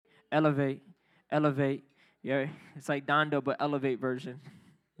elevate, elevate. Yeah, it's like Donda, but elevate version.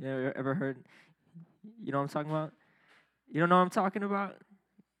 You ever heard? You know what I'm talking about? You don't know what I'm talking about?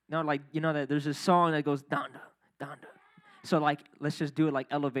 No, like, you know that there's a song that goes Donda, Donda. So like, let's just do it like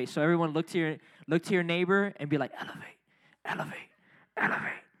elevate. So everyone look to your neighbor and be like, elevate, elevate,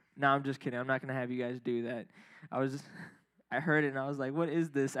 elevate. No, I'm just kidding. I'm not gonna have you guys do that. I heard it and I was like, what is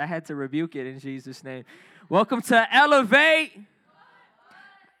this? I had to rebuke it in Jesus' name. Welcome to Elevate.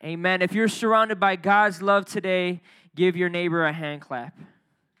 Amen. If you're surrounded by God's love today, give your neighbor a hand clap.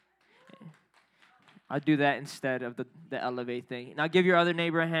 I'll do that instead of the elevate thing. Now give your other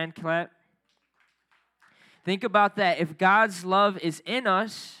neighbor a hand clap. Think about that. If God's love is in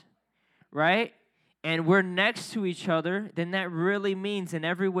us, right, and we're next to each other, then that really means in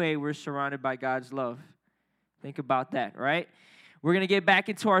every way we're surrounded by God's love. Think about that, right? We're going to get back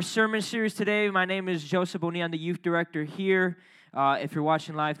into our sermon series today. My name is Joseph Boni. I'm the youth director here. If you're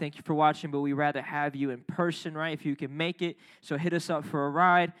watching live, thank you for watching, but we'd rather have you in person, right, if you can make it. So hit us up for a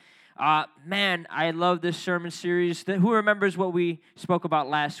ride. Man, I love this sermon series. Who remembers what we spoke about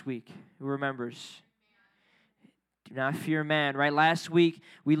last week? Who remembers? Do not fear man, right? Last week,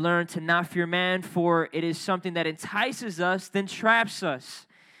 we learned to not fear man, for it is something that entices us, then traps us.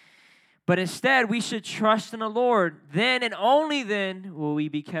 But instead, we should trust in the Lord. Then and only then will we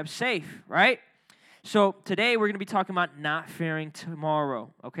be kept safe, right? So today, we're going to be talking about not fearing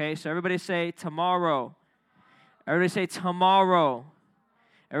tomorrow, okay? So everybody say tomorrow. Everybody say tomorrow.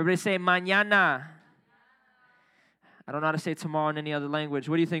 Everybody say mañana. I don't know how to say tomorrow in any other language.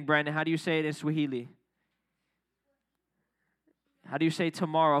 What do you think, Brandon? How do you say it in Swahili? How do you say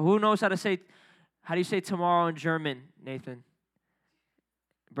tomorrow? Who knows how do you say tomorrow in German, Nathan?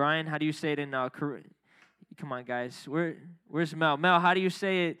 Brian, how do you say it in Korean? Come on, guys. Where's Mel? Mel, how do you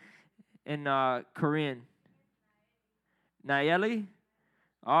say it in Korean? Nayeli?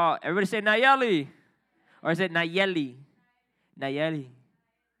 Oh, everybody say Nayeli. Or is it Nayeli? Nayeli.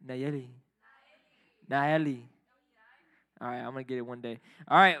 Nayeli. Nayeli. All right, I'm going to get it one day.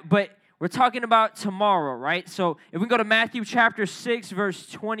 All right, but we're talking about tomorrow, right? So if we go to Matthew chapter 6, verse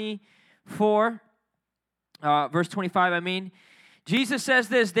 24, verse 25, Jesus says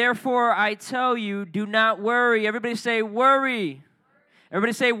this, therefore I tell you, do not worry. Everybody say worry.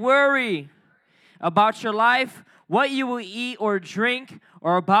 Everybody say worry about your life, what you will eat or drink,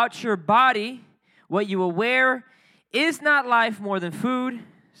 or about your body, what you will wear. Is not life more than food?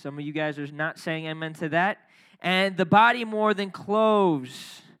 Some of you guys are not saying amen to that. And the body more than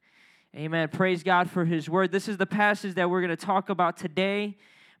clothes. Amen. Praise God for His word. This is the passage that we're going to talk about today.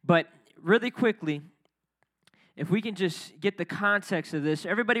 But really quickly, if we can just get the context of this.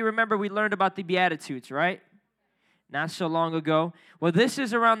 Everybody remember we learned about the Beatitudes, right? Not so long ago. Well, this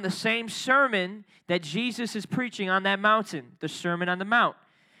is around the same sermon that Jesus is preaching on that mountain, the Sermon on the Mount,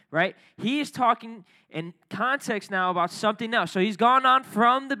 right? He is talking in context now about something else. So he's gone on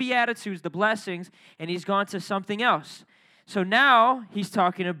from the Beatitudes, the blessings, and he's gone to something else. So now he's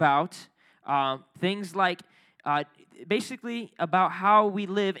talking about things like basically about how we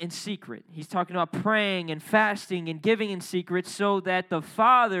live in secret. He's talking about praying and fasting and giving in secret so that the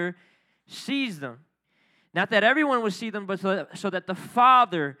Father sees them. Not that everyone would see them, but so that the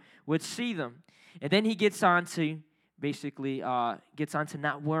Father would see them. And then he gets on to basically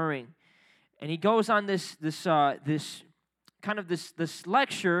not worrying. And he goes on this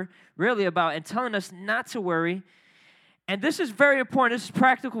lecture really about and telling us not to worry. And this is very important. This is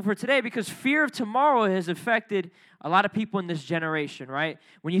practical for today because fear of tomorrow has affected a lot of people in this generation, right?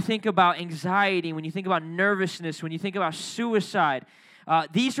 When you think about anxiety, when you think about nervousness, when you think about suicide,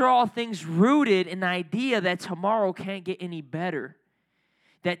 these are all things rooted in the idea that tomorrow can't get any better,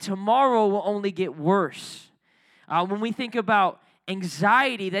 that tomorrow will only get worse. When we think about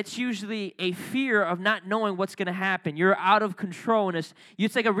anxiety, that's usually a fear of not knowing what's going to happen. You're out of control. And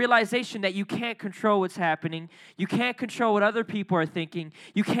it's like a realization that you can't control what's happening. You can't control what other people are thinking.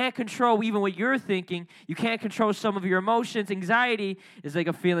 You can't control even what you're thinking. You can't control some of your emotions. Anxiety is like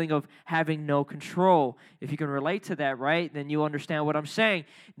a feeling of having no control. If you can relate to that, right, then you understand what I'm saying.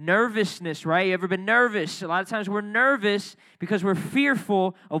 Nervousness, right? You ever been nervous? A lot of times we're nervous because we're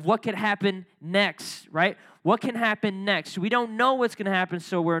fearful of what could happen next, right? What can happen next? We don't know what's going to happen,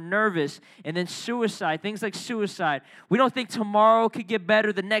 so we're nervous. And then suicide, things like suicide. We don't think tomorrow could get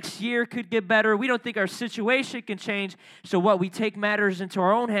better, the next year could get better. We don't think our situation can change. So what? We take matters into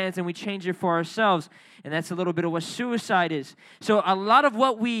our own hands and we change it for ourselves. And that's a little bit of what suicide is. So a lot of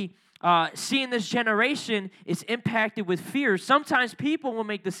what we see in this generation is impacted with fear. Sometimes people will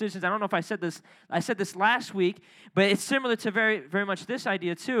make decisions. I don't know if I said this last week, but it's similar to very, very much this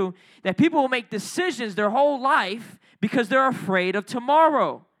idea too, that people will make decisions their whole life because they're afraid of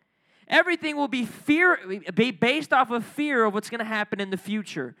tomorrow. Everything will be based off of fear of what's going to happen in the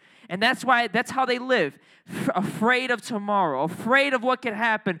future. And that's how they live, afraid of tomorrow, afraid of what can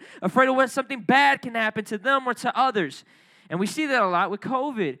happen, afraid of when something bad can happen to them or to others. And we see that a lot with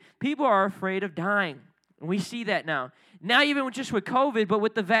COVID. People are afraid of dying. And we see that now. Not even just with COVID, but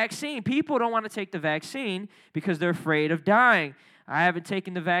with the vaccine. People don't want to take the vaccine because they're afraid of dying. I haven't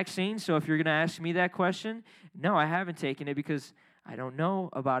taken the vaccine, so if you're going to ask me that question, no, I haven't taken it because I don't know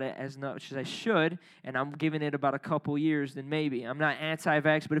about it as much as I should, and I'm giving it about a couple years, then maybe. I'm not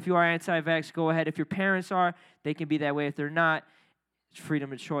anti-vax, but if you are anti-vax, go ahead. If your parents are, they can be that way. If they're not, it's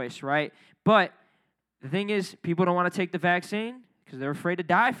freedom of choice, right? But the thing is, people don't want to take the vaccine because they're afraid to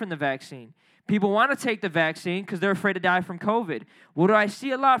die from the vaccine. People want to take the vaccine because they're afraid to die from COVID. What do I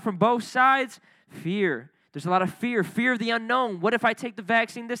see a lot from both sides? Fear. There's a lot of fear of the unknown. What if I take the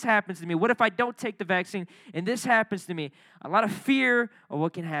vaccine, this happens to me? What if I don't take the vaccine and this happens to me? A lot of fear of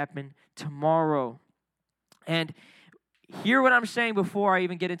what can happen tomorrow. And hear what I'm saying before I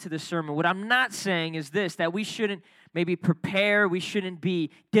even get into the sermon. What I'm not saying is this, that we shouldn't maybe prepare, we shouldn't be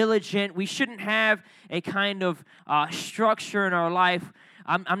diligent, we shouldn't have a kind of structure in our life.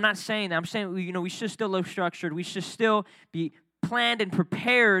 I'm not saying that. I'm saying, we should still live structured. We should still be planned and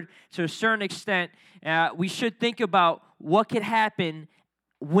prepared to a certain extent. We should think about what could happen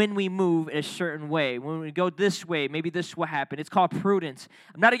when we move in a certain way. When we go this way, maybe this will happen. It's called prudence.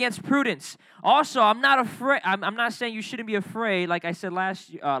 I'm not against prudence. Also, I'm not afraid. I'm not saying you shouldn't be afraid, like I said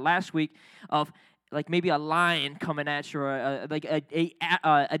last week, of like maybe a lion coming at you, or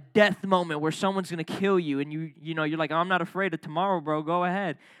a death moment where someone's gonna kill you, and you're like, oh, I'm not afraid of tomorrow, bro. Go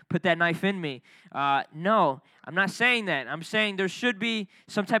ahead, put that knife in me. No, I'm not saying that. I'm saying there should be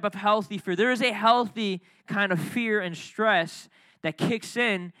some type of healthy fear. There is a healthy kind of fear and stress that kicks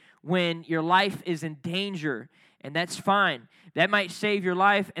in when your life is in danger, and that's fine. That might save your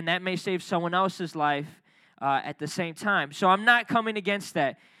life, and that may save someone else's life at the same time. So I'm not coming against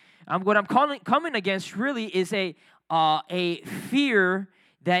that. What I'm coming against really is a fear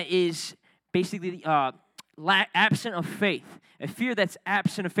that is basically absent of faith. A fear that's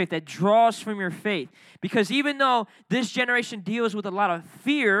absent of faith, that draws from your faith. Because even though this generation deals with a lot of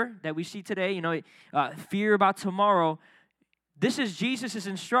fear that we see today, fear about tomorrow, this is Jesus'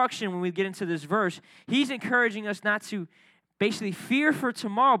 instruction when we get into this verse. He's encouraging us not to basically fear for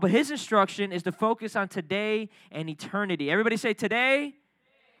tomorrow, but his instruction is to focus on today and eternity. Everybody say today.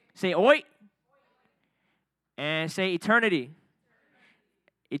 Say hoy. And say eternity.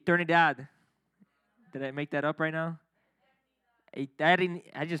 Eternidad. Did I make that up right now?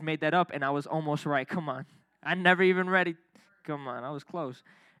 I just made that up and I was almost right. Come on. I never even read it. Come on. I was close.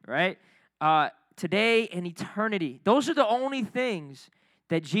 Right? Today and eternity. Those are the only things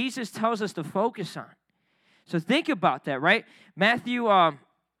that Jesus tells us to focus on. So think about that, right? Matthew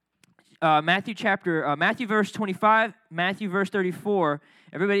verse 25, Matthew verse 34.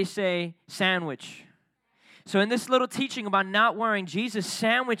 Everybody say sandwich. So in this little teaching about not worrying, Jesus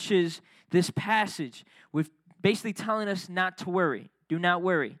sandwiches this passage with basically telling us not to worry. Do not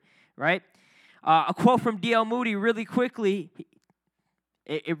worry, right? A quote from D.L. Moody really quickly.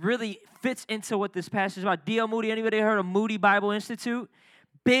 It really fits into what this passage is about. D.L. Moody, anybody heard of Moody Bible Institute?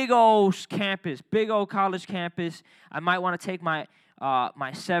 Big old campus, big old college campus. I might want to take my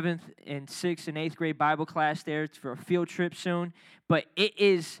 7th and 6th and 8th grade Bible class there for a field trip soon. But it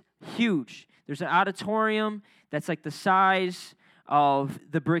is huge. There's an auditorium that's like the size of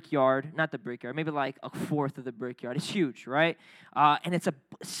the Brickyard. Not the Brickyard, maybe like a fourth of the Brickyard. It's huge, right? And it's a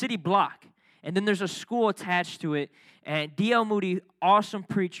city block. And then there's a school attached to it. And D.L. Moody, awesome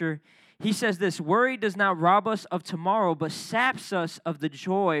preacher, he says this: worry does not rob us of tomorrow, but saps us of the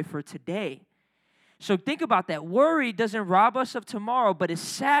joy for today. So think about that. Worry doesn't rob us of tomorrow, but it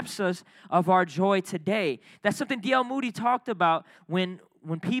saps us of our joy today. That's something D.L. Moody talked about when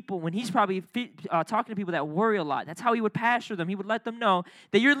he's probably talking to people that worry a lot. That's how he would pastor them. He would let them know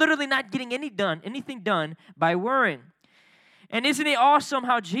that you're literally not getting anything done by worrying. And isn't it awesome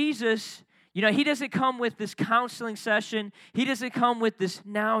how Jesus, he doesn't come with this counseling session. He doesn't come with this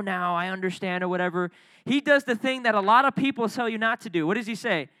now, I understand or whatever. He does the thing that a lot of people tell you not to do. What does he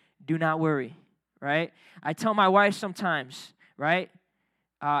say? Do not worry. Right? I tell my wife sometimes, right?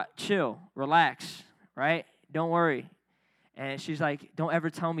 Chill, relax, right? Don't worry. And she's like, don't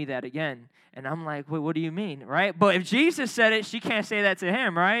ever tell me that again. And I'm like, wait, what do you mean, right? But if Jesus said it, she can't say that to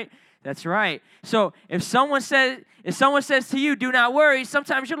him, right? That's right. So if someone says to you, do not worry,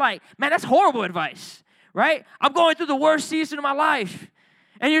 sometimes you're like, man, that's horrible advice, right? I'm going through the worst season of my life.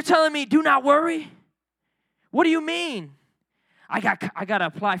 And you're telling me, do not worry? What do you mean? I got to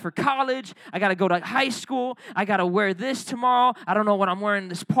apply for college. I got to go to high school. I got to wear this tomorrow. I don't know what I'm wearing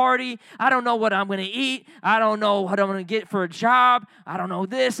this party. I don't know what I'm going to eat. I don't know what I'm going to get for a job. I don't know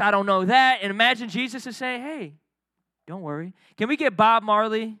this. I don't know that. And imagine Jesus is saying, hey, don't worry. Can we get Bob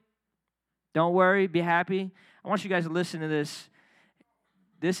Marley? Don't worry, be happy. I want you guys to listen to this.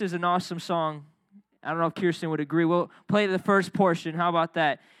 This is an awesome song. I don't know if Kirsten would agree. We'll play the first portion. How about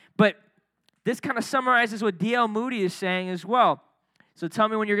that? But this kind of summarizes what D.L. Moody is saying as well. So tell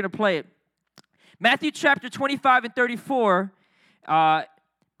me when you're going to play it. Matthew chapter 25 and 34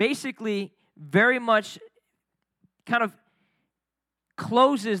 basically very much kind of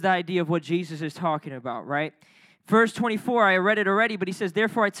closes the idea of what Jesus is talking about, right? Verse 24, I read it already, but he says,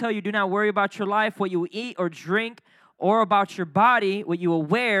 therefore I tell you, do not worry about your life, what you will eat or drink, or about your body, what you will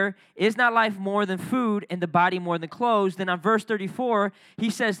wear. Is not life more than food, and the body more than clothes? Then on verse 34, he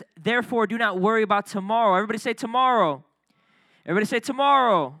says, therefore, do not worry about tomorrow. Everybody say tomorrow. Everybody say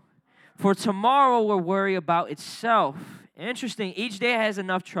tomorrow. For tomorrow will worry about itself. Interesting. Each day has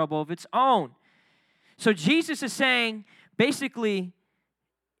enough trouble of its own. So Jesus is saying, basically,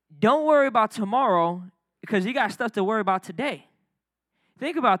 don't worry about tomorrow because you got stuff to worry about today.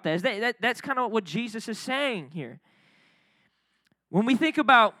 Think about that. That's kind of what Jesus is saying here. When we think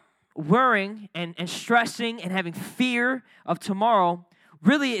about worrying and stressing and having fear of tomorrow,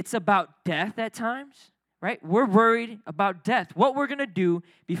 really it's about death at times, right? We're worried about death, what we're going to do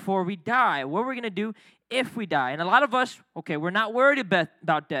before we die, what we're going to do if we die. And a lot of us, okay, we're not worried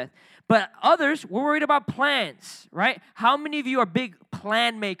about death, but others, we're worried about plans, right? How many of you are big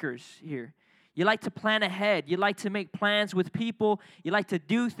plan makers here? You like to plan ahead. You like to make plans with people. You like to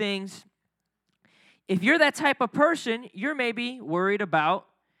do things. If you're that type of person, you're maybe worried about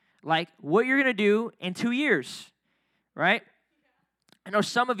like what you're going to do in 2 years, right? I know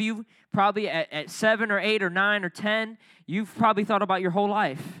some of you probably at 7 or 8 or 9 or 10, you've probably thought about your whole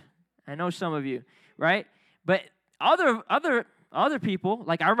life. I know some of you, right? But other people,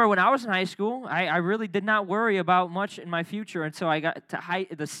 like I remember when I was in high school, I really did not worry about much in my future until I got to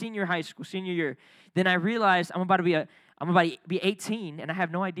the senior year. Then I realized I'm about to be 18, and I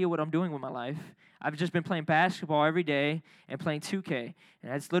have no idea what I'm doing with my life. I've just been playing basketball every day and playing 2K,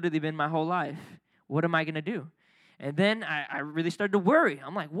 and that's literally been my whole life. What am I going to do? And then I really started to worry.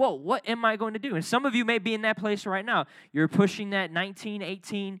 I'm like, whoa, what am I going to do? And some of you may be in that place right now. You're pushing that 19,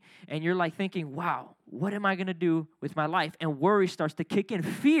 18, and you're like thinking, wow, what am I going to do with my life? And worry starts to kick in,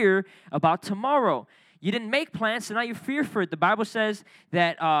 fear about tomorrow. You didn't make plans, so now you fear for it. The Bible says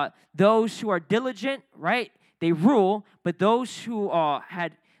that those who are diligent, right, they rule, but those who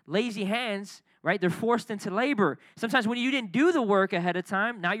had lazy hands, right, they're forced into labor. Sometimes when you didn't do the work ahead of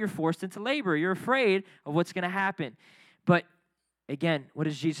time, now you're forced into labor. You're afraid of what's going to happen. But again, what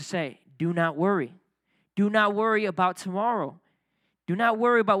does Jesus say? Do not worry. Do not worry about tomorrow. Do not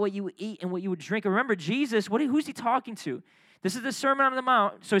worry about what you would eat and what you would drink. Remember, Jesus, who's he talking to? This is the Sermon on the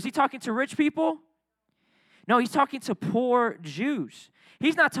Mount. So is he talking to rich people? No, he's talking to poor Jews.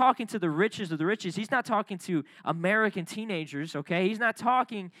 He's not talking to the richest of the richest. He's not talking to American teenagers, okay? He's not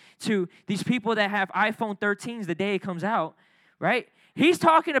talking to these people that have iPhone 13s the day it comes out, right? He's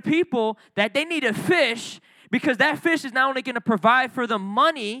talking to people that they need a fish because that fish is not only going to provide for them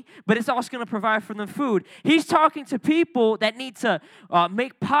money, but it's also going to provide for them food. He's talking to people that need to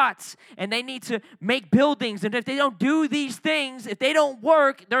make pots and they need to make buildings. And if they don't do these things, if they don't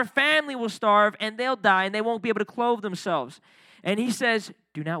work, their family will starve and they'll die and they won't be able to clothe themselves. And he says,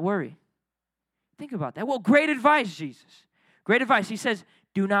 do not worry. Think about that. Well, great advice, Jesus. Great advice. He says,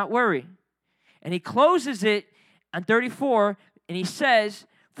 do not worry. And he closes it on 34, and he says,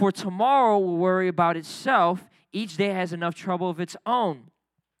 for tomorrow will worry about itself. Each day has enough trouble of its own.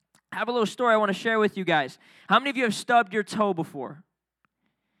 I have a little story I want to share with you guys. How many of you have stubbed your toe before?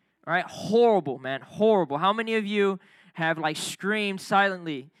 All right, horrible, man, horrible. How many of you have like screamed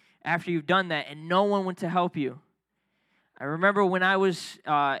silently after you've done that and no one went to help you? I remember when I was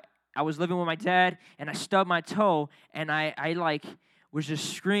living with my dad, and I stubbed my toe, and I like was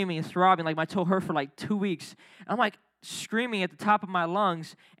just screaming and throbbing, like my toe hurt for like 2 weeks. I'm like screaming at the top of my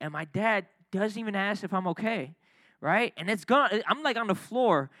lungs, and my dad doesn't even ask if I'm okay, right? And I'm like on the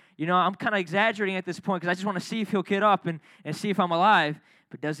floor, you know. I'm kind of exaggerating at this point because I just want to see if he'll get up and see if I'm alive,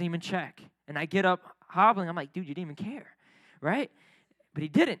 but doesn't even check. And I get up hobbling. I'm like, dude, you didn't even care, right? But he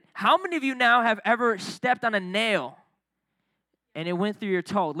didn't. How many of you now have ever stepped on a nail and it went through your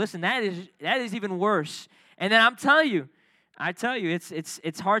toe? Listen, that is even worse. And then I tell you,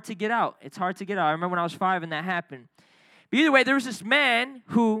 it's hard to get out. It's hard to get out. I remember when I was 5 and that happened. But either way, there was this man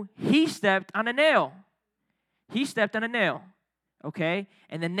who he stepped on a nail. He stepped on a nail, okay?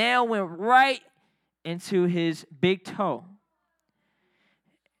 And the nail went right into his big toe.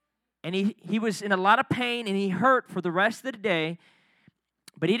 and he was in a lot of pain, and he hurt for the rest of the day,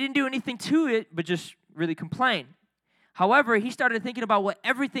 but he didn't do anything to it, but just really complain. However, he started thinking about what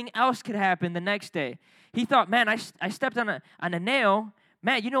everything else could happen the next day. He thought, man, I stepped on a nail.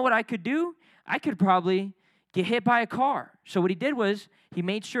 Man, you know what I could do? I could probably get hit by a car. So what he did was he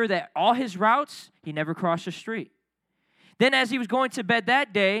made sure that all his routes, he never crossed the street. Then as he was going to bed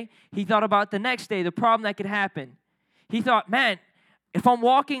that day, he thought about the next day, the problem that could happen. He thought, man, if I'm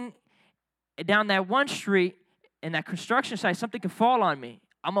walking down that one street in that construction site, something could fall on me.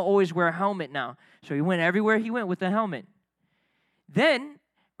 I'm going to always wear a helmet now. So he went everywhere he went with a helmet. Then,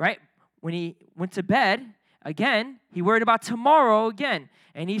 right, when he went to bed, again, he worried about tomorrow again.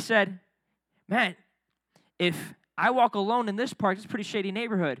 And he said, man, if I walk alone in this park, it's a pretty shady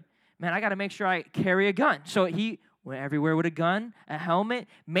neighborhood. Man, I got to make sure I carry a gun. So he went everywhere with a gun, a helmet,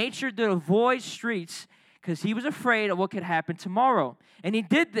 made sure to avoid streets because he was afraid of what could happen tomorrow. And he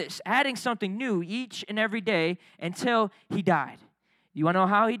did this, adding something new each and every day until he died. You want to know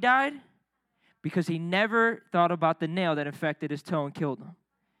how he died? Because he never thought about the nail that infected his toe and killed him.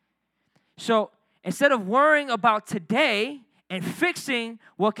 So instead of worrying about today and fixing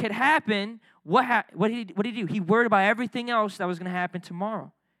what could happen, what did he do? He worried about everything else that was going to happen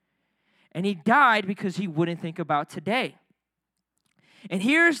tomorrow. And he died because he wouldn't think about today. And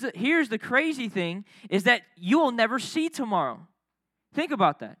here's the crazy thing is that you will never see tomorrow. Think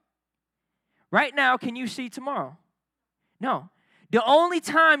about that. Right now, can you see tomorrow? No. The only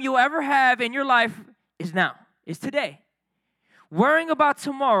time you'll ever have in your life is now, is today. Worrying about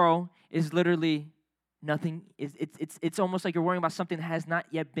tomorrow is literally nothing. It's almost like you're worrying about something that has not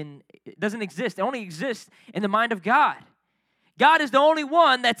yet been, it doesn't exist. It only exists in the mind of God. God is the only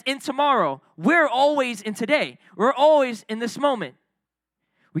one that's in tomorrow. We're always in today. We're always in this moment.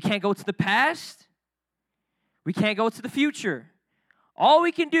 We can't go to the past. We can't go to the future. All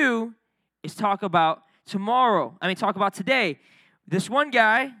we can do is talk about today. This one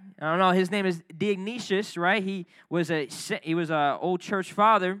guy, I don't know, his name is Dionysius, right? He was a old church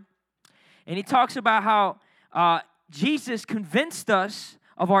father, and he talks about how Jesus convinced us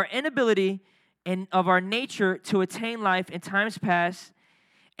of our inability and of our nature to attain life in times past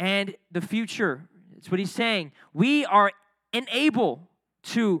and the future. That's what he's saying. We are unable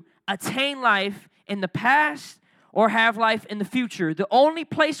to attain life in the past or have life in the future. The only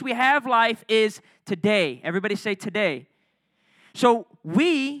place we have life is today. Everybody say today. So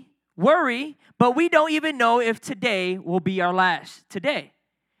we worry, but we don't even know if today will be our last today.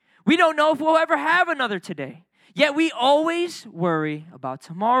 We don't know if we'll ever have another today. Yet we always worry about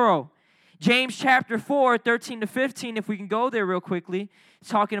tomorrow. James chapter 4, 13 to 15, if we can go there real quickly, it's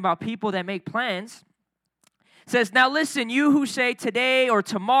talking about people that make plans. It says, now listen, you who say today or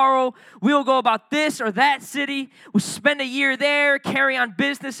tomorrow, we'll go about this or that city, we'll spend a year there, carry on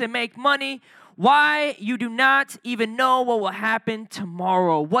business and make money. Why you do not even know what will happen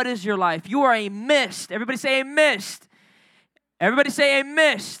tomorrow. What is your life? You are a mist. Everybody say a mist. Everybody say a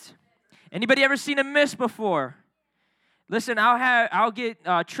mist. Anybody ever seen a mist before? Listen, I'll get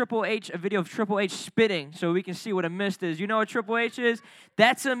Triple H, a video of Triple H spitting so we can see what a mist is. You know what Triple H is?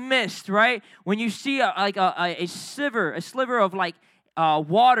 That's a mist, right? When you see a sliver of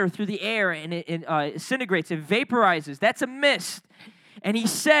water through the air and it disintegrates, it vaporizes. That's a mist. And he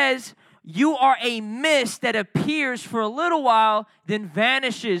says, you are a mist that appears for a little while, then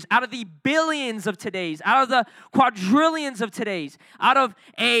vanishes out of the billions of todays, out of the quadrillions of todays, out of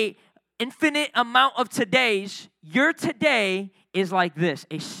a infinite amount of todays. Your today is like this,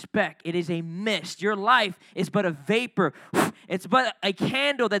 a speck. It is a mist. Your life is but a vapor. It's but a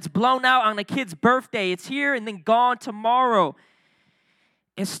candle that's blown out on a kid's birthday. It's here and then gone tomorrow.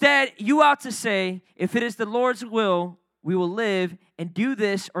 Instead, you ought to say, if it is the Lord's will, we will live and do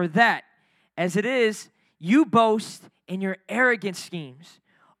this or that. As it is, you boast in your arrogant schemes.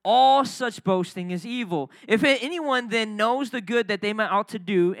 All such boasting is evil. If anyone then knows the good that they ought to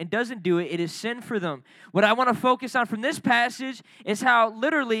do and doesn't do it, it is sin for them. What I want to focus on from this passage is how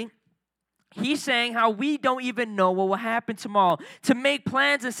literally he's saying how we don't even know what will happen tomorrow. To make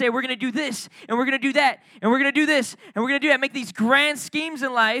plans and say we're going to do this and we're going to do that and we're going to do this and we're going to do that. Make these grand schemes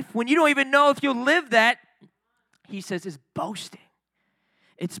in life when you don't even know if you'll live that, he says is boasting.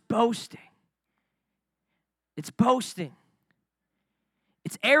 It's boasting. It's boasting.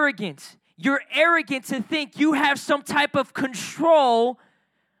 It's arrogant. You're arrogant to think you have some type of control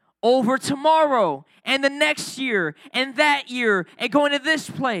over tomorrow and the next year and that year and going to this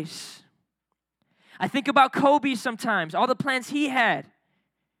place. I think about Kobe sometimes, all the plans he had.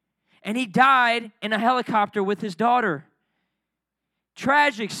 And he died in a helicopter with his daughter.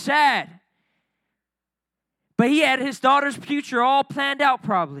 Tragic, sad. But he had his daughter's future all planned out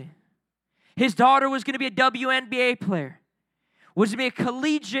probably. His daughter was going to be a WNBA player, was going to be a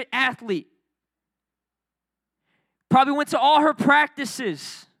collegiate athlete. Probably went to all her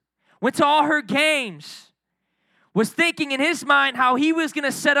practices, went to all her games, was thinking in his mind how he was going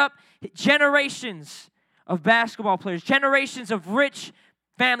to set up generations of basketball players, generations of rich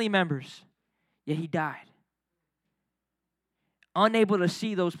family members. Yet he died, unable to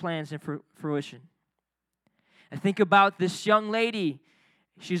see those plans in fruition. And think about this young lady.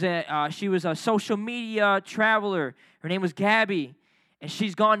 She was a social media traveler. Her name was Gabby, and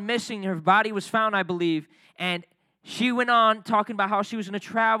she's gone missing. Her body was found, I believe, and she went on talking about how she was going to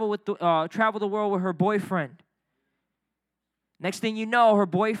travel the world with her boyfriend. Next thing you know, her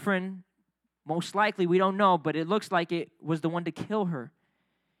boyfriend, most likely, we don't know, but it looks like it was the one to kill her.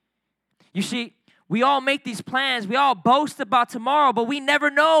 You see, we all make these plans. We all boast about tomorrow, but we never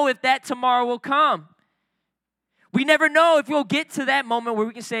know if that tomorrow will come. We never know if we'll get to that moment where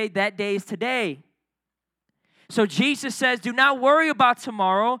we can say that day is today. So Jesus says, do not worry about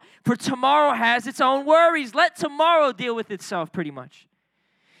tomorrow, for tomorrow has its own worries. Let tomorrow deal with itself, pretty much.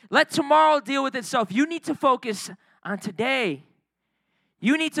 Let tomorrow deal with itself. You need to focus on today.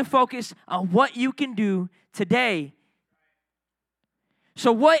 You need to focus on what you can do today.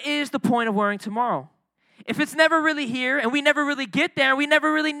 So what is the point of worrying tomorrow? If it's never really here and we never really get there, we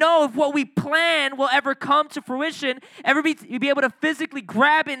never really know if what we plan will ever come to fruition, ever be able to physically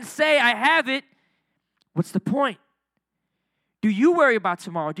grab it and say, I have it, what's the point? Do you worry about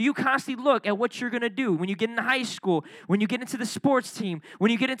tomorrow? Do you constantly look at what you're going to do when you get into high school, when you get into the sports team,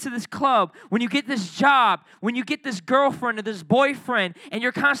 when you get into this club, when you get this job, when you get this girlfriend or this boyfriend, and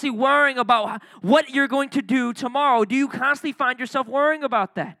you're constantly worrying about what you're going to do tomorrow? Do you constantly find yourself worrying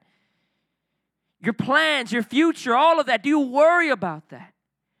about that? Your plans, your future, all of that. Do you worry about that?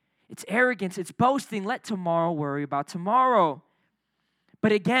 It's arrogance. It's boasting. Let tomorrow worry about tomorrow.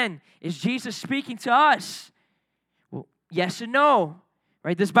 But again, is Jesus speaking to us? Well, yes and no.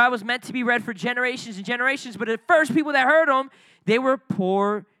 Right? This Bible is meant to be read for generations and generations, but the first people that heard him, they were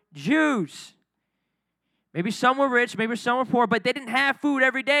poor Jews. Maybe some were rich, maybe some were poor, but they didn't have food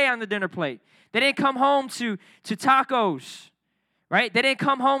every day on the dinner plate. They didn't come home to tacos. Right? They didn't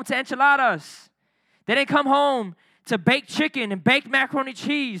come home to enchiladas. They didn't come home to baked chicken and baked macaroni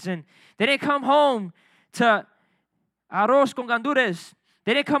cheese. And they didn't come home to arroz con gandules.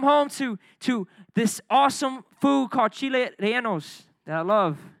 They didn't come home to this awesome food called chile rellenos that I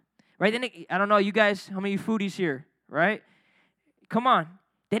love. Right? I don't know, you guys, how many foodies here? Right? Come on.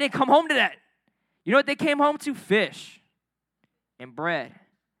 They didn't come home to that. You know what they came home to? Fish and bread.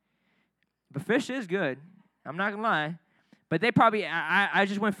 But fish is good. I'm not going to lie. But they probably, I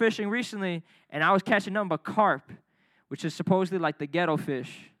just went fishing recently, and I was catching nothing but carp, which is supposedly like the ghetto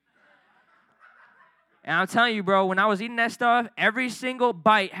fish. And I'm telling you, bro, when I was eating that stuff, every single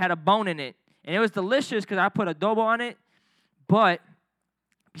bite had a bone in it. And it was delicious because I put adobo on it. But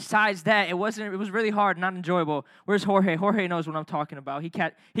besides that, it was really hard, not enjoyable. Where's Jorge? Jorge knows what I'm talking about.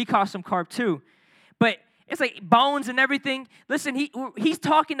 He caught some carp too. But it's like bones and everything. Listen, he's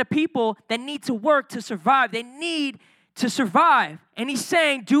talking to people that need to work to survive. They need to survive. And he's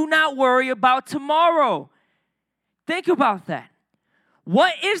saying, do not worry about tomorrow. Think about that.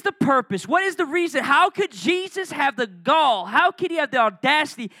 What is the purpose? What is the reason? How could Jesus have the gall? How could he have the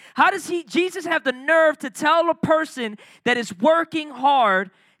audacity? How does Jesus have the nerve to tell a person that is working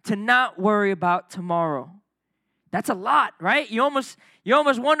hard to not worry about tomorrow? That's a lot, right? You almost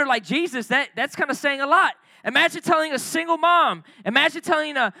wonder, like, Jesus, that's kind of saying a lot. Imagine telling a single mom. Imagine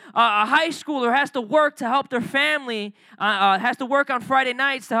telling a high schooler who has to work to help their family, has to work on Friday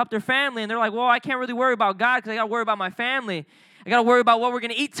nights to help their family, and they're like, well, I can't really worry about God because I got to worry about my family. I got to worry about what we're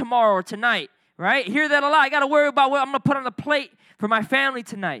going to eat tomorrow or tonight, right? Hear that a lot. I got to worry about what I'm going to put on the plate for my family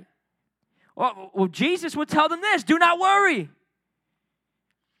tonight. Well, Jesus would tell them this, do not worry.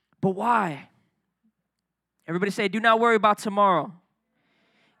 But why? Everybody say, do not worry about tomorrow.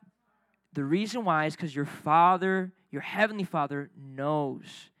 The reason why is because your Father, your Heavenly Father, knows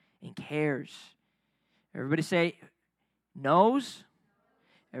and cares. Everybody say, knows.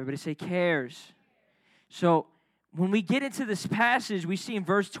 Everybody say, cares. So when we get into this passage, we see in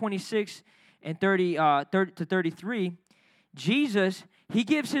verse 26 and 30 to 33, Jesus, he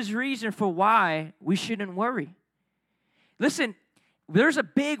gives his reason for why we shouldn't worry. Listen, there's a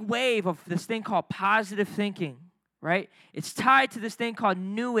big wave of this thing called positive thinking, right? It's tied to this thing called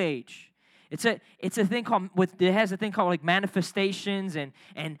New Age. It's a thing called, it has a thing called like manifestations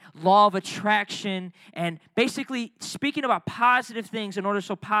and law of attraction, and basically speaking about positive things in order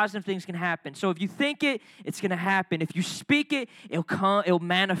so positive things can happen. So if you think it, it's going to happen. If you speak it, it'll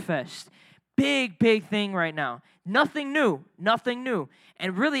manifest. Big, big thing right now. Nothing new, nothing new.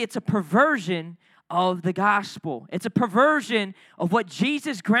 And really, it's a perversion of the gospel. It's a perversion of what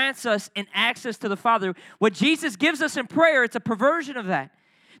Jesus grants us in access to the Father. What Jesus gives us in prayer, it's a perversion of that.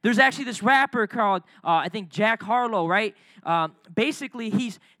 There's actually this rapper called, I think, Jack Harlow, right? Basically,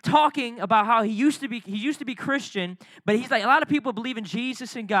 he's talking about how he used to be Christian, but he's like, a lot of people believe in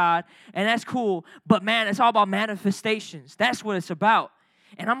Jesus and God, and that's cool, but man, it's all about manifestations. That's what it's about.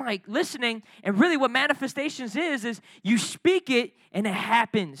 And I'm like listening, and really what manifestations is you speak it and it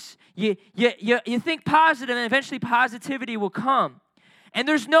happens. You think positive, and eventually positivity will come. And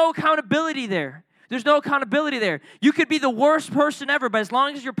there's no accountability there. There's no accountability there. You could be the worst person ever, but as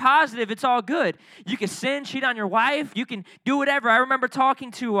long as you're positive, it's all good. You can sin, cheat on your wife. You can do whatever. I remember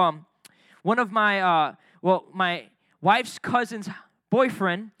talking to one of my wife's cousin's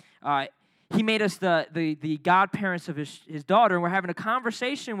boyfriend. He made us the godparents of his daughter, and we're having a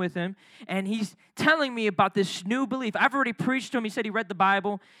conversation with him, and he's telling me about this new belief. I've already preached to him. He said he read the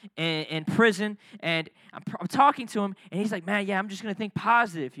Bible in prison, and I'm talking to him, and he's like, man, yeah, I'm just going to think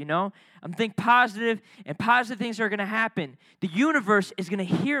positive, you know? I'm think positive, and positive things are going to happen. The universe is going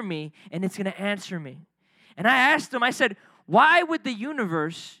to hear me, and it's going to answer me. And I asked him, I said, why would the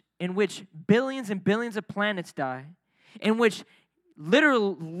universe in which billions and billions of planets die, in which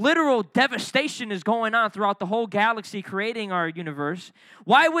literal devastation is going on throughout the whole galaxy creating our universe,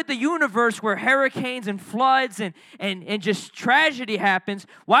 why would the universe where hurricanes and floods and just tragedy happens,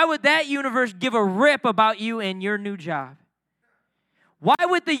 why would that universe give a rip about you and your new job? Why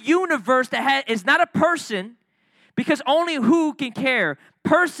would the universe that is not a person, because only who can care?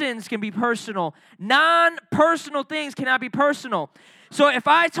 Persons can be personal. Non-personal things cannot be personal. So if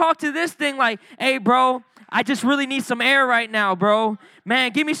I talk to this thing like, hey, bro, I just really need some air right now, bro.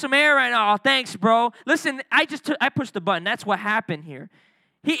 Man, give me some air right now. Oh, thanks, bro. Listen, I pushed the button. That's what happened here.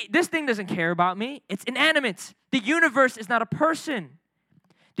 This thing doesn't care about me. It's inanimate. The universe is not a person.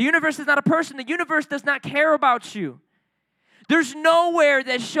 The universe is not a person. The universe does not care about you. There's nowhere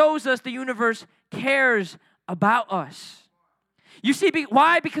that shows us the universe cares about us. You see,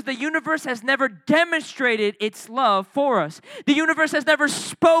 why? Because the universe has never demonstrated its love for us. The universe has never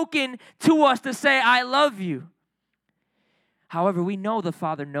spoken to us to say, I love you. However, we know the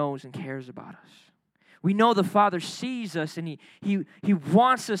Father knows and cares about us. We know the Father sees us, and He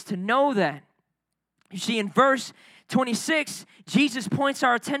wants us to know that. You see, in verse 26, Jesus points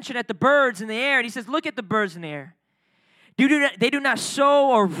our attention at the birds in the air, and He says, look at the birds in the air. They do not sow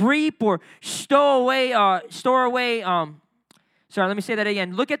or reap or store away. Sorry, let me say that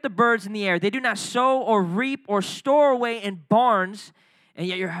again. Look at the birds in the air. They do not sow or reap or store away in barns, and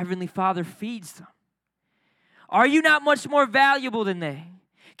yet your heavenly Father feeds them. Are you not much more valuable than they?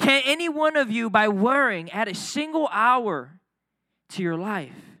 Can any one of you, by worrying, add a single hour to your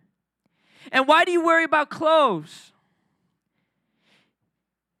life? And why do you worry about clothes?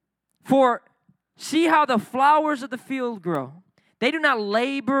 For see how the flowers of the field grow. They do not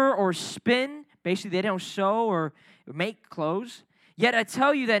labor or spin. Basically, they don't sew or make clothes. Yet I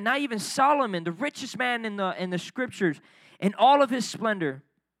tell you that not even Solomon, the richest man in the scriptures, in all of his splendor,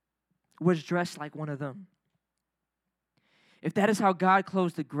 was dressed like one of them. If that is how God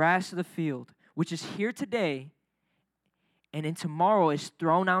clothes the grass of the field, which is here today, and in tomorrow is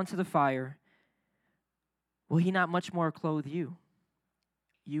thrown out into the fire, will He not much more clothe you,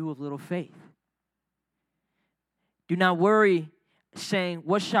 you of little faith? Do not worry, saying,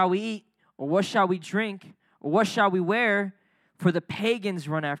 what shall we eat, or what shall we drink, or what shall we wear? For the pagans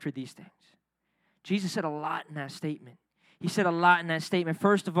run after these things. Jesus said a lot in that statement. He said a lot in that statement.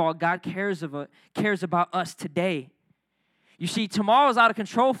 First of all, God cares about us today. You see, tomorrow is out of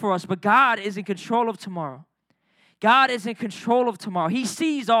control for us, but God is in control of tomorrow. God is in control of tomorrow. He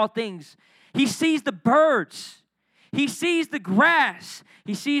sees all things. He sees the birds. He sees the grass.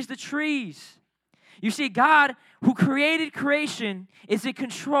 He sees the trees. You see, God, who created creation, is in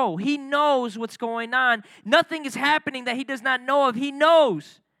control. He knows what's going on. Nothing is happening that He does not know of. He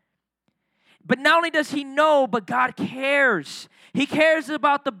knows. But not only does He know, but God cares. He cares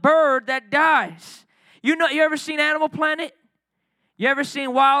about the bird that dies. You ever seen Animal Planet? You ever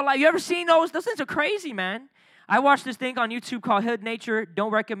seen wildlife? You ever seen those? Those things are crazy, man. I watched this thing on YouTube called Hood Nature.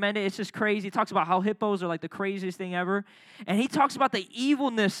 Don't recommend it. It's just crazy. It talks about how hippos are like the craziest thing ever. And he talks about the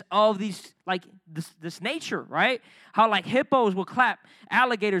evilness of these, like this nature, right? How like hippos will clap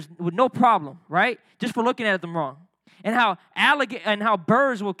alligators with no problem, right? Just for looking at them wrong. And how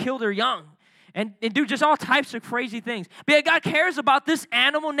birds will kill their young. And do just all types of crazy things. But yet God cares about this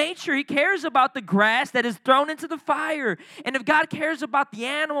animal nature. He cares about the grass that is thrown into the fire. And if God cares about the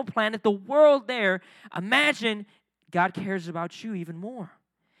animal planet, the world there, imagine God cares about you even more.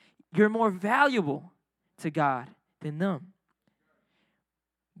 you're more valuable to God than them.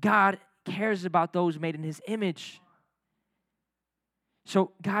 God cares about those made in his image.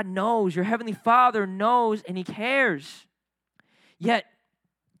 So God knows, your heavenly Father knows, and he cares. Yet,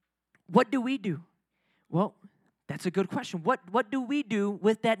 what do we do? Well, that's a good question. What do we do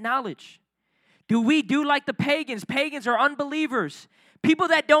with that knowledge? Do we do like the pagans? Pagans are unbelievers, people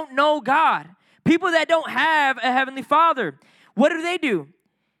that don't know God, people that don't have a heavenly Father. What do?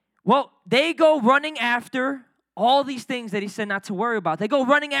 Well, they go running after all these things that he said not to worry about. They go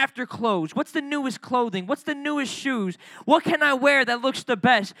running after clothes. What's the newest clothing? What's the newest shoes? What can I wear that looks the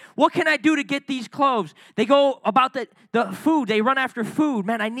best? What can I do to get these clothes? They go about the food. They run after food.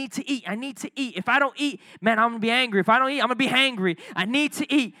 Man, I need to eat. I need to eat. If I don't eat, man, I'm going to be angry. If I don't eat, I'm going to be hangry. I need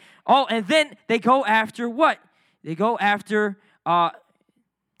to eat. Oh, and then they go after what? They go after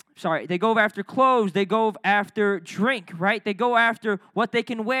they go after clothes. They go after drink, right? They go after what they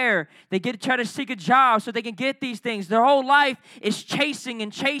can wear. They try to seek a job so they can get these things. Their whole life is chasing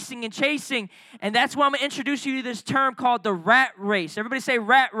and chasing and chasing. And that's why I'm going to introduce you to this term called the rat race. Everybody say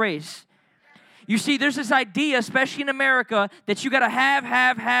rat race. You see, there's this idea, especially in America, that you got to have.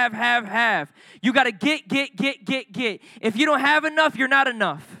 You got to get. If you don't have enough, you're not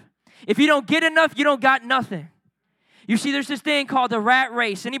enough. If you don't get enough, you don't got nothing. You see, there's this thing called the rat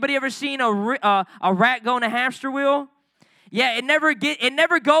race. Anybody ever seen a rat go in a hamster wheel? Yeah, it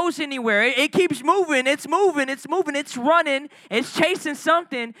never goes anywhere. It keeps moving. It's moving. It's running. It's chasing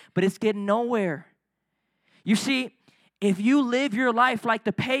something, but it's getting nowhere. You see, if you live your life like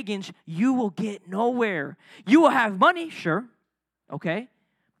the pagans, you will get nowhere. You will have money, sure, okay.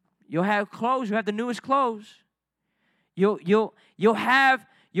 You'll have clothes. You have the newest clothes. You'll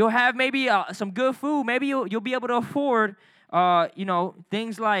have maybe some good food. Maybe you'll be able to afford,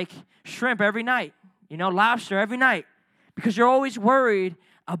 things like shrimp every night, lobster every night, because you're always worried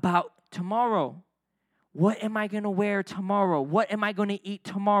about tomorrow. What am I going to wear tomorrow? What am I going to eat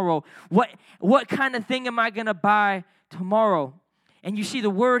tomorrow? What kind of thing am I going to buy tomorrow? And you see the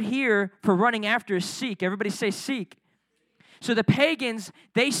word here for running after is seek. Everybody say seek. So the pagans,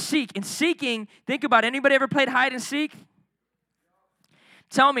 they seek. And seeking, think about it. Anybody ever played hide and seek?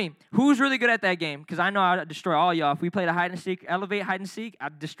 Tell me, who's really good at that game? Because I know I'd destroy all y'all. If we played a hide and seek, elevate hide and seek,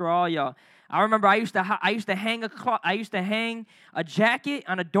 I'd destroy all y'all. I remember I used to hang a jacket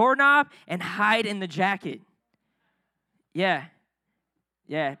on a doorknob and hide in the jacket. Yeah,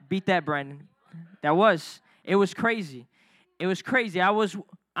 beat that, Brandon. It was crazy. I was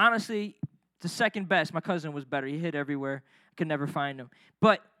honestly the second best. My cousin was better. He hid everywhere. I could never find him.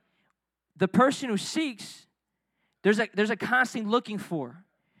 But the person who seeks, there's a constant looking for.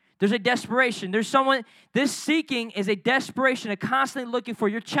 There's a desperation. This seeking is a desperation, a constantly looking for.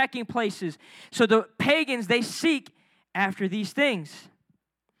 You're checking places. So the pagans, they seek after these things.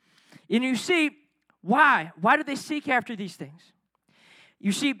 And you see, why? Why do they seek after these things?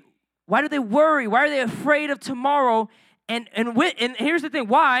 You see, why do they worry? Why are they afraid of tomorrow? And here's the thing,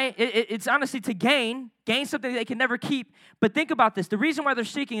 why? It's honestly to gain something they can never keep. But think about this. The reason why they're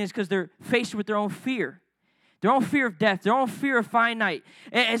seeking is because they're faced with their own fear. Their own fear of death, their own fear of finite.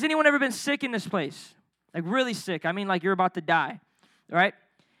 Has anyone ever been sick in this place? Like really sick. I mean like you're about to die, right?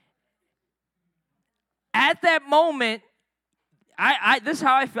 At that moment, this is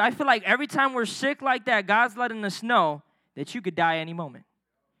how I feel. I feel like every time we're sick like that, God's letting us know that you could die any moment.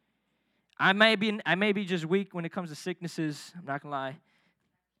 I may be just weak when it comes to sicknesses. I'm not going to lie.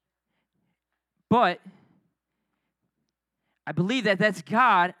 But I believe that that's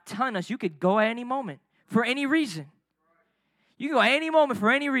God telling us you could go at any moment. For any reason. You can go at any moment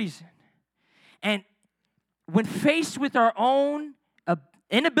for any reason. And when faced with our own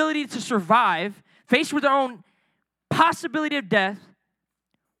inability to survive, faced with our own possibility of death,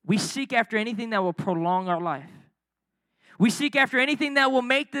 we seek after anything that will prolong our life. We seek after anything that will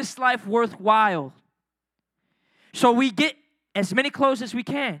make this life worthwhile. So we get as many clothes as we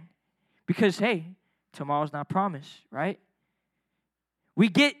can. Because, hey, tomorrow's not promised, right? We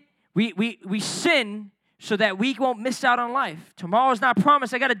sin so that we won't miss out on life. Tomorrow's not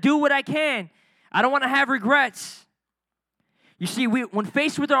promised. I got to do what I can. I don't want to have regrets. You see, when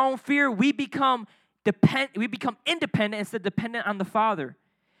faced with our own fear, we become independent instead of dependent on the Father.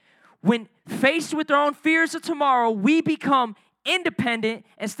 When faced with our own fears of tomorrow, we become independent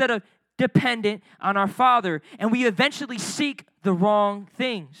instead of dependent on our Father. And we eventually seek the wrong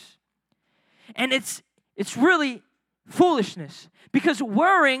things. And it's really foolishness. Because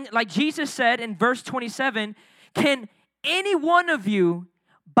worrying, like Jesus said in verse 27, can any one of you,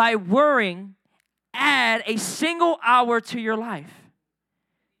 by worrying, add a single hour to your life?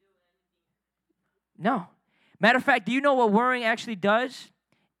 No. Matter of fact, do you know what worrying actually does?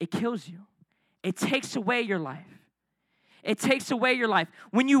 it kills you. It takes away your life. It takes away your life.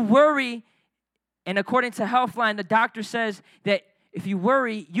 When you worry, and according to Healthline, the doctor says that if you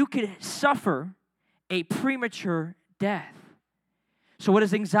worry, you could suffer a premature death. So what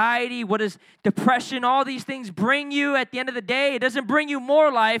is anxiety? What is depression? All these things bring you at the end of the day. It doesn't bring you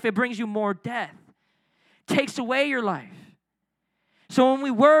more life. It brings you more death. It takes away your life. So when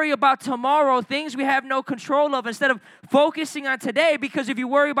we worry about tomorrow, things we have no control of, instead of focusing on today, because if you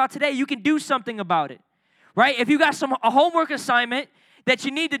worry about today, you can do something about it, right? If you got a homework assignment that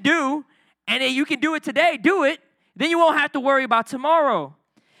you need to do, and you can do it today, do it. Then you won't have to worry about tomorrow.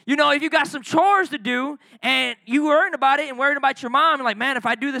 You know, if you got some chores to do and you worrying about it and worrying about your mom, like, man, if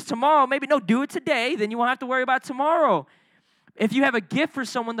I do this tomorrow, maybe no, do it today, then you won't have to worry about tomorrow. If you have a gift for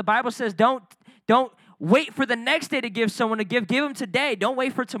someone, the Bible says don't wait for the next day to give someone a gift. Give them today. Don't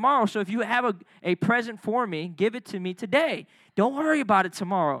wait for tomorrow. So if you have a present for me, give it to me today. Don't worry about it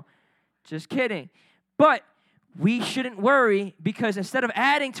tomorrow. Just kidding. But we shouldn't worry, because instead of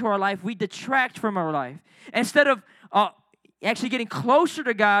adding to our life, we detract from our life. Instead of actually getting closer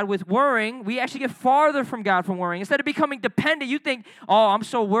to God with worrying, we actually get farther from God from worrying. Instead of becoming dependent, you think, oh, I'm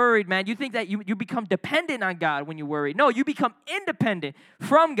so worried, man. You think that you become dependent on God when you worry. No, you become independent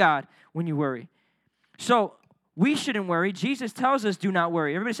from God when you worry. So we shouldn't worry. Jesus tells us, do not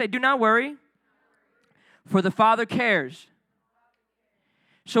worry. Everybody say, do not worry, for the Father cares.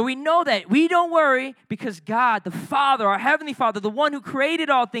 So we know that we don't worry because God, the Father, our Heavenly Father, the one who created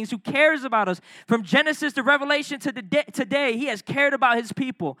all things, who cares about us, from Genesis to Revelation to today, He has cared about His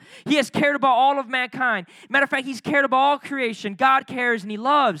people. He has cared about all of mankind. Matter of fact, He's cared about all creation. God cares and He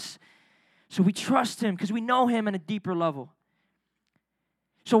loves. So we trust Him because we know Him on a deeper level.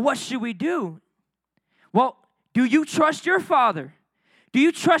 So what should we do? Well, do you trust your Father? Do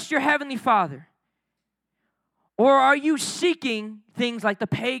you trust your Heavenly Father? Or are you seeking things like the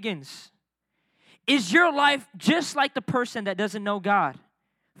pagans? Is your life just like the person that doesn't know God?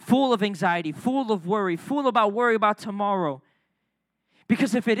 Full of anxiety, full of worry about tomorrow.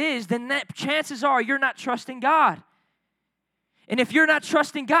 Because if it is, then chances are you're not trusting God. And if you're not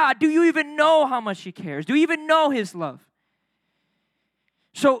trusting God, do you even know how much He cares? Do you even know His love?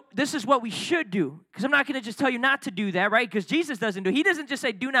 So this is what we should do. Because I'm not going to just tell you not to do that, right? Because Jesus doesn't do it. He doesn't just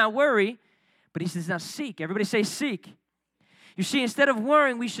say, do not worry. But He says, now seek. Everybody say seek. You see, instead of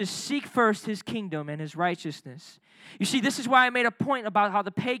worrying, we should seek first His kingdom and His righteousness. You see, this is why I made a point about how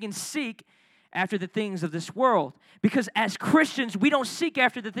the pagans seek after the things of this world. Because as Christians, we don't seek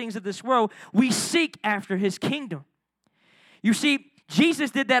after the things of this world. We seek after His kingdom. You see, Jesus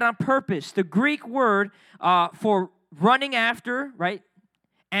did that on purpose. The Greek word for running after, right,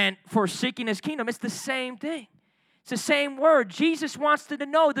 and for seeking His kingdom, it's the same thing. It's the same word. Jesus wants to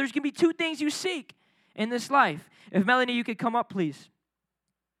know there's going to be two things you seek in this life. If Melanie, you could come up, please.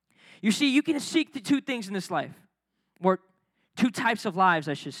 You see, you can seek the two things in this life, or two types of lives,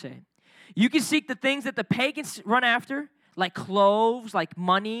 I should say. You can seek the things that the pagans run after, like clothes, like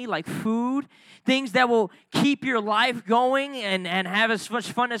money, like food, things that will keep your life going and have as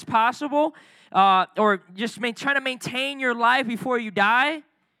much fun as possible, or just trying to maintain your life before you die.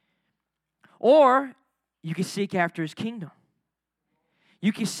 Or you can seek after His kingdom.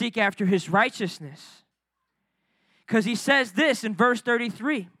 You can seek after His righteousness. Because He says this in verse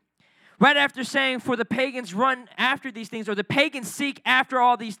 33. Right after saying, for the pagans run after these things, or the pagans seek after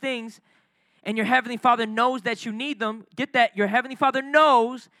all these things, and your Heavenly Father knows that you need them. Get that? Your Heavenly Father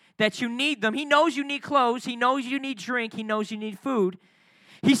knows that you need them. He knows you need clothes. He knows you need drink. He knows you need food.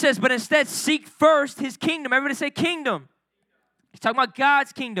 He says, but instead seek first His kingdom. Everybody say kingdom. He's talking about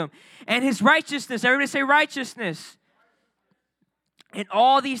God's kingdom and His righteousness. Everybody say righteousness. And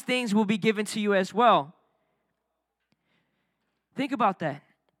all these things will be given to you as well. Think about that.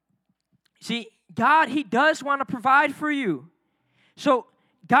 See, God, He does want to provide for you. So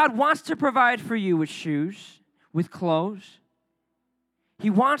God wants to provide for you with shoes, with clothes. He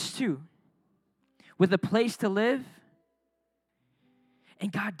wants to. With a place to live.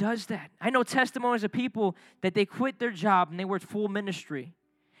 And God does that. I know testimonies of people that they quit their job and they worked full ministry.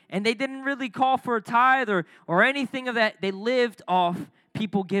 And they didn't really call for a tithe or anything of that. They lived off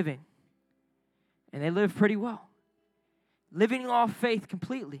people giving. And they lived pretty well. Living off faith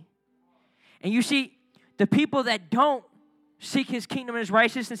completely. And you see, the people that don't seek His kingdom and His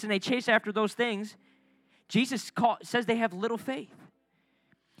righteousness and they chase after those things, Jesus says they have little faith.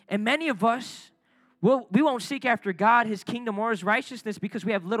 And many of us, we won't seek after God, His kingdom, or His righteousness because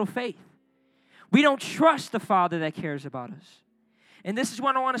we have little faith. We don't trust the Father that cares about us. And this is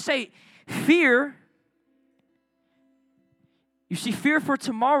what I want to say. Fear, you see, fear for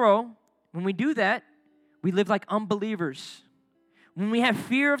tomorrow, when we do that, we live like unbelievers. When we have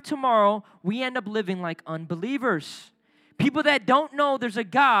fear of tomorrow, we end up living like unbelievers. People that don't know there's a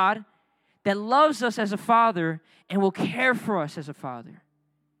God that loves us as a father and will care for us as a father.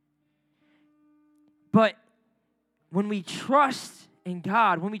 But when we trust in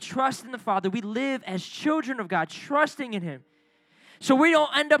God, when we trust in the Father, we live as children of God, trusting in Him. So we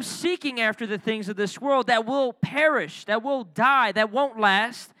don't end up seeking after the things of this world that will perish, that will die, that won't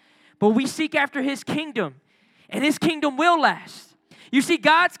last, but we seek after His kingdom, and His kingdom will last. You see,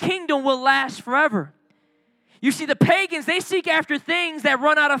 God's kingdom will last forever. You see, the pagans, they seek after things that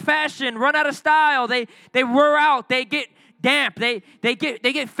run out of fashion, run out of style. They wear out, they get damp, they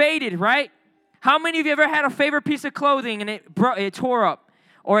get faded, right? How many of you ever had a favorite piece of clothing and it tore up,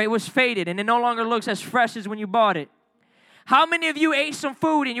 or it was faded and it no longer looks as fresh as when you bought it? How many of you ate some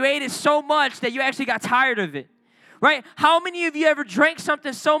food and you ate it so much that you actually got tired of it? Right? How many of you ever drank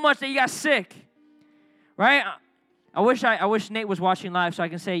something so much that you got sick? Right? I wish Nate was watching live so I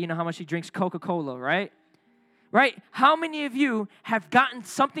can say, how much he drinks Coca-Cola, right? Right? How many of you have gotten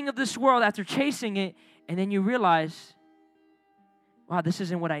something of this world after chasing it, and then you realize, wow, this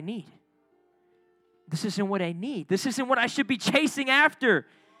isn't what I need. This isn't what I need. This isn't what I should be chasing after.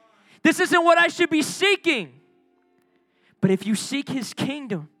 This isn't what I should be seeking. But if you seek His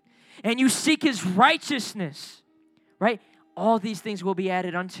kingdom and you seek His righteousness, right, all these things will be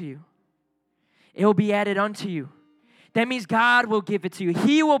added unto you. It will be added unto you. That means God will give it to you.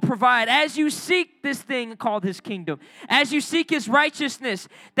 He will provide as you seek this thing called His kingdom. As you seek His righteousness.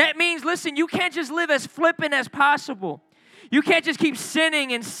 That means, listen, you can't just live as flippant as possible. You can't just keep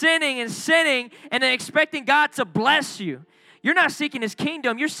sinning and sinning and sinning and then expecting God to bless you. You're not seeking His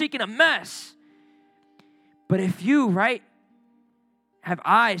kingdom. You're seeking a mess. But if you, right, have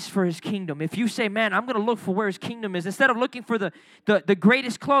eyes for His kingdom, if you say, man, I'm going to look for where His kingdom is, instead of looking for the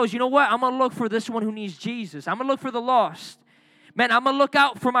greatest clothes, you know what? I'm going to look for this one who needs Jesus. I'm going to look for the lost. Man, I'm going to look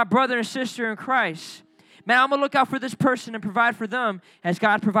out for my brother and sister in Christ. Man, I'm going to look out for this person and provide for them as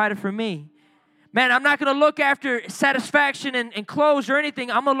God provided for me. Man, I'm not going to look after satisfaction and clothes or anything.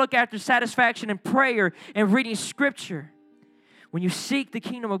 I'm going to look after satisfaction in prayer and reading Scripture. When you seek the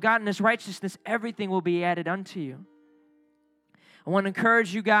kingdom of God and His righteousness, everything will be added unto you. I want to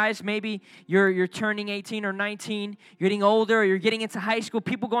encourage you guys, maybe you're turning 18 or 19, you're getting older, or you're getting into high school,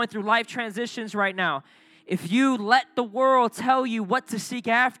 people going through life transitions right now. If you let the world tell you what to seek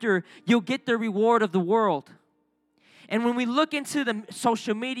after, you'll get the reward of the world. And when we look into the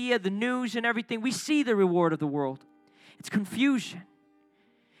social media, the news and everything, we see the reward of the world. It's confusion.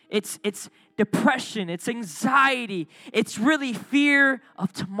 It's depression. It's anxiety. It's really fear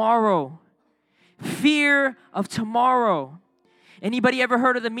of tomorrow. Fear of tomorrow. Anybody ever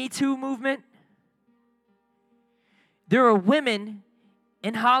heard of the Me Too movement? There are women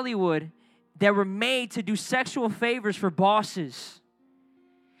in Hollywood that were made to do sexual favors for bosses.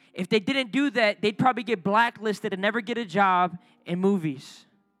 If they didn't do that, they'd probably get blacklisted and never get a job in movies.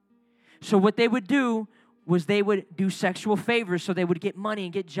 So what they would do was they would do sexual favors so they would get money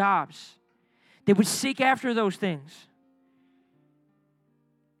and get jobs. They would seek after those things.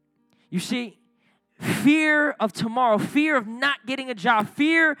 You see, fear of tomorrow, fear of not getting a job,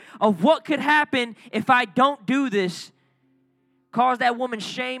 fear of what could happen if I don't do this, caused that woman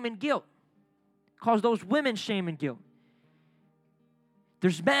shame and guilt. Caused those women shame and guilt.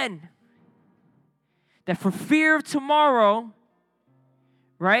 There's men that for fear of tomorrow,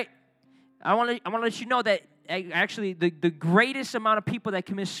 right? I want to let you know that actually the greatest amount of people that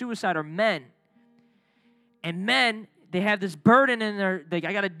commit suicide are men. And men, they have this burden in their, I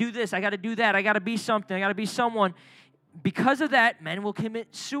got to do this, I got to do that, I got to be something, I got to be someone. Because of that, men will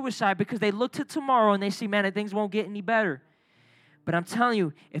commit suicide because they look to tomorrow and they see, man, things won't get any better. But I'm telling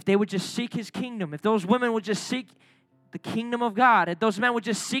you, if they would just seek His kingdom, if those women would just seek the kingdom of God, if those men would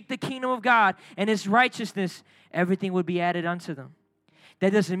just seek the kingdom of God and His righteousness, everything would be added unto them.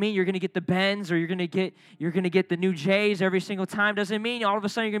 That doesn't mean you're going to get the Benz or you're going to get the new J's every single time. Doesn't mean all of a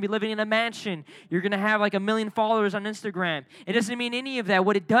sudden you're going to be living in a mansion. You're going to have like 1 million followers on Instagram. It doesn't mean any of that.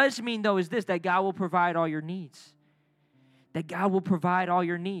 What it does mean, though, is this, that God will provide all your needs. That God will provide all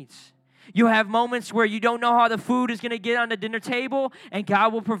your needs. You'll have moments where you don't know how the food is going to get on the dinner table, and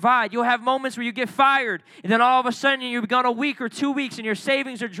God will provide. You'll have moments where you get fired, and then all of a sudden you've gone a week or 2 weeks, and your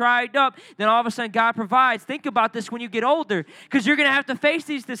savings are dried up. Then all of a sudden God provides. Think about this when you get older, because you're going to have to face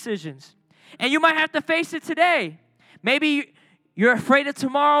these decisions. And you might have to face it today. Maybe you're afraid of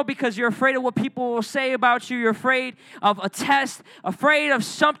tomorrow because you're afraid of what people will say about you. You're afraid of a test, afraid of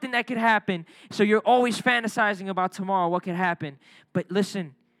something that could happen. So you're always fantasizing about tomorrow, what could happen. But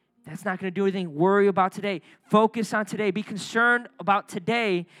listen, that's not going to do anything. Worry about today. Focus on today. Be concerned about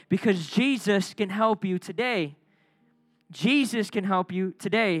today because Jesus can help you today. Jesus can help you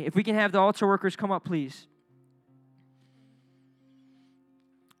today. If we can have the altar workers come up, please.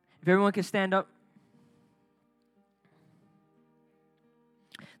 If everyone can stand up.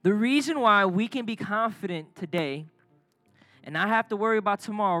 The reason why we can be confident today and not have to worry about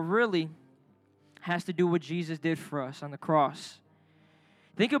tomorrow really has to do with what Jesus did for us on the cross.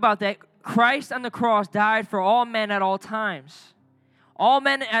 Think about that. Christ on the cross died for all men at all times. All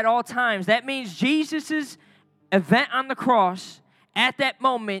men at all times. That means Jesus' event on the cross at that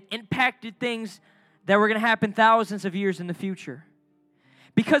moment impacted things that were going to happen thousands of years in the future.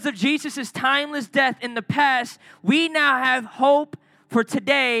 Because of Jesus' timeless death in the past, we now have hope for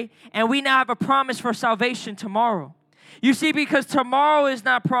today, and we now have a promise for salvation tomorrow. You see, because tomorrow is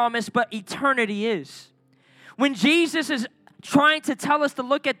not promised, but eternity is. When Jesus is trying to tell us to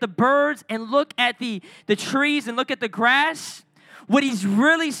look at the birds and look at the trees and look at the grass, what he's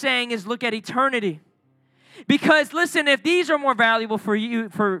really saying is look at eternity. Because listen, if these are more valuable for you,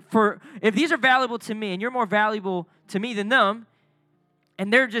 if these are valuable to me and you're more valuable to me than them,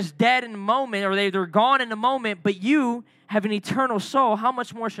 and they're just dead in the moment or they're gone in the moment, but you have an eternal soul, how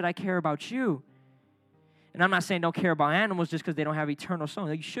much more should I care about you? And I'm not saying don't care about animals just because they don't have eternal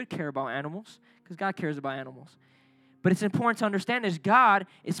soul. You should care about animals because God cares about animals. But it's important to understand is God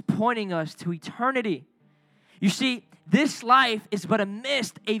is pointing us to eternity. You see, this life is but a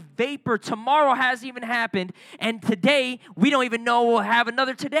mist, a vapor. Tomorrow hasn't even happened, and today we don't even know we'll have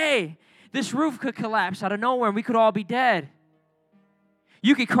another today. This roof could collapse out of nowhere, and we could all be dead.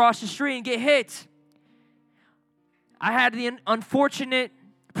 You could cross the street and get hit. I had the unfortunate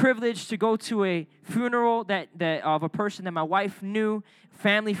privilege to go to a funeral that of a person that my wife knew,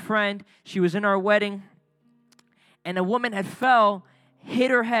 family friend. She was in our wedding, and a woman had fell,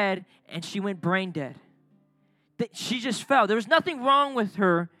 hit her head, and she went brain dead. She just fell. There was nothing wrong with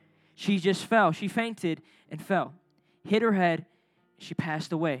her. She just fell. She fainted and fell. Hit her head. She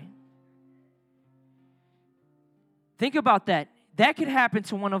passed away. Think about that. That could happen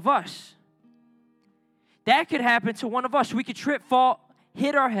to one of us. That could happen to one of us. We could trip, fall,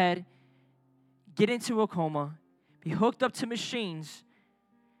 hit our head, get into a coma, be hooked up to machines,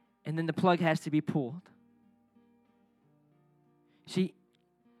 and then the plug has to be pulled. See,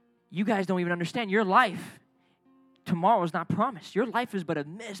 you guys don't even understand. Your life tomorrow is not promised. Your life is but a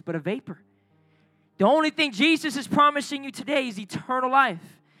mist, but a vapor. The only thing Jesus is promising you today is eternal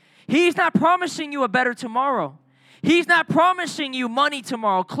life. He's not promising you a better tomorrow. He's not promising you money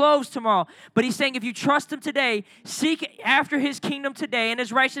tomorrow, clothes tomorrow, but he's saying if you trust him today, seek after his kingdom today and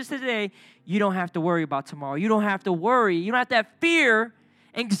his righteousness today, you don't have to worry about tomorrow. You don't have to worry. You don't have to have fear,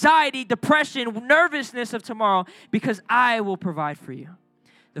 anxiety, depression, nervousness of tomorrow because I will provide for you.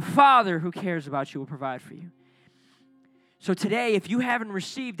 The Father who cares about you will provide for you. So today, if you haven't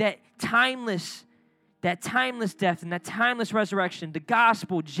received that timeless death and that timeless resurrection, the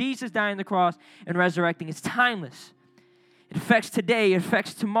gospel, Jesus dying on the cross and resurrecting, is timeless. It affects today, it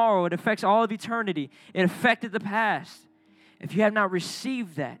affects tomorrow, it affects all of eternity. It affected the past. If you have not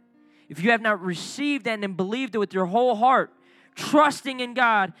received that, and believed it with your whole heart, trusting in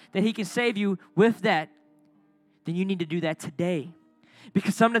God that he can save you with that, then you need to do that today.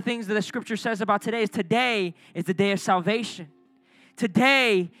 Because some of the things that the scripture says about today is the day of salvation.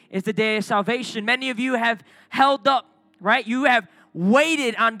 Today is the day of salvation. Many of you have held up, right? You have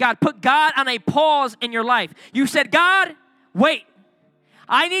waited on God. Put God on a pause in your life. You said, God, wait.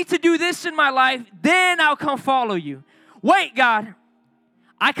 I need to do this in my life, then I'll come follow you. Wait, God.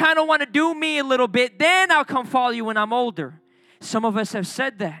 I kind of want to do me a little bit, then I'll come follow you when I'm older. Some of us have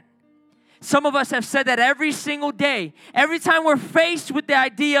said that. Some of us have said that every single day. Every time we're faced with the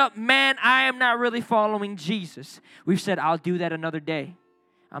idea, man, I am not really following Jesus. We've said, I'll do that another day.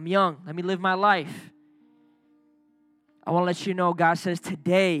 I'm young. Let me live my life. I want to let you know, God says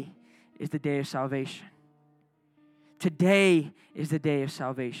today is the day of salvation. Today is the day of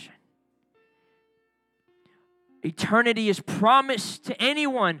salvation. Eternity is promised to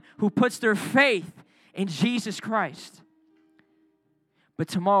anyone who puts their faith in Jesus Christ. But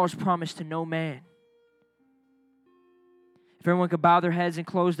tomorrow is promised to no man. If everyone could bow their heads and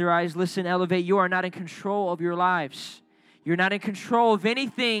close their eyes, listen, Elevate, you are not in control of your lives. You're not in control of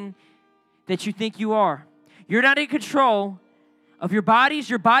anything that you think you are. You're not in control of your bodies.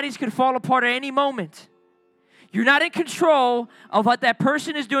 Your bodies could fall apart at any moment. You're not in control of what that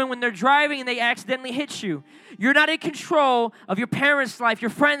person is doing when they're driving and they accidentally hit you. You're not in control of your parents' life, your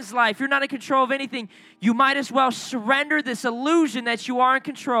friend's life. You're not in control of anything. You might as well surrender this illusion that you are in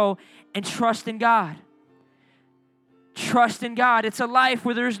control and trust in God. Trust in God. It's a life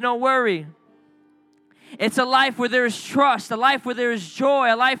where there's no worry. It's a life where there is trust, a life where there is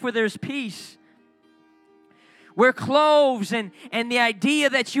joy, a life where there is peace. where cloves and the idea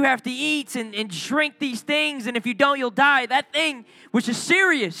that you have to eat and drink these things, and if you don't, you'll die, that thing, which is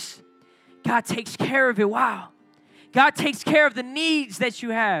serious, God takes care of it. Wow. God takes care of the needs that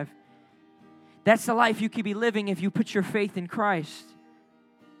you have. That's the life you could be living if you put your faith in Christ.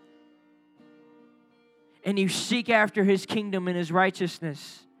 And you seek after His kingdom and His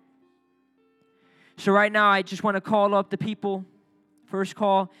righteousness. So right now, I just want to call up the people. First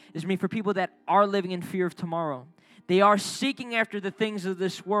call is for people that are living in fear of tomorrow. They are seeking after the things of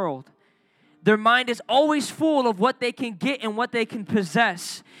this world. Their mind is always full of what they can get and what they can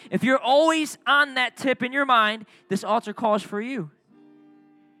possess. If you're always on that tip in your mind, this altar call is for you.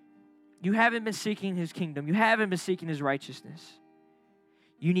 You haven't been seeking His kingdom. You haven't been seeking His righteousness.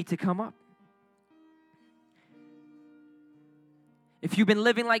 You need to come up. If you've been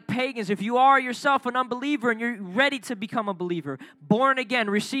living like pagans, if you are yourself an unbeliever and you're ready to become a believer, born again,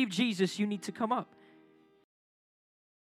 receive Jesus, you need to come up.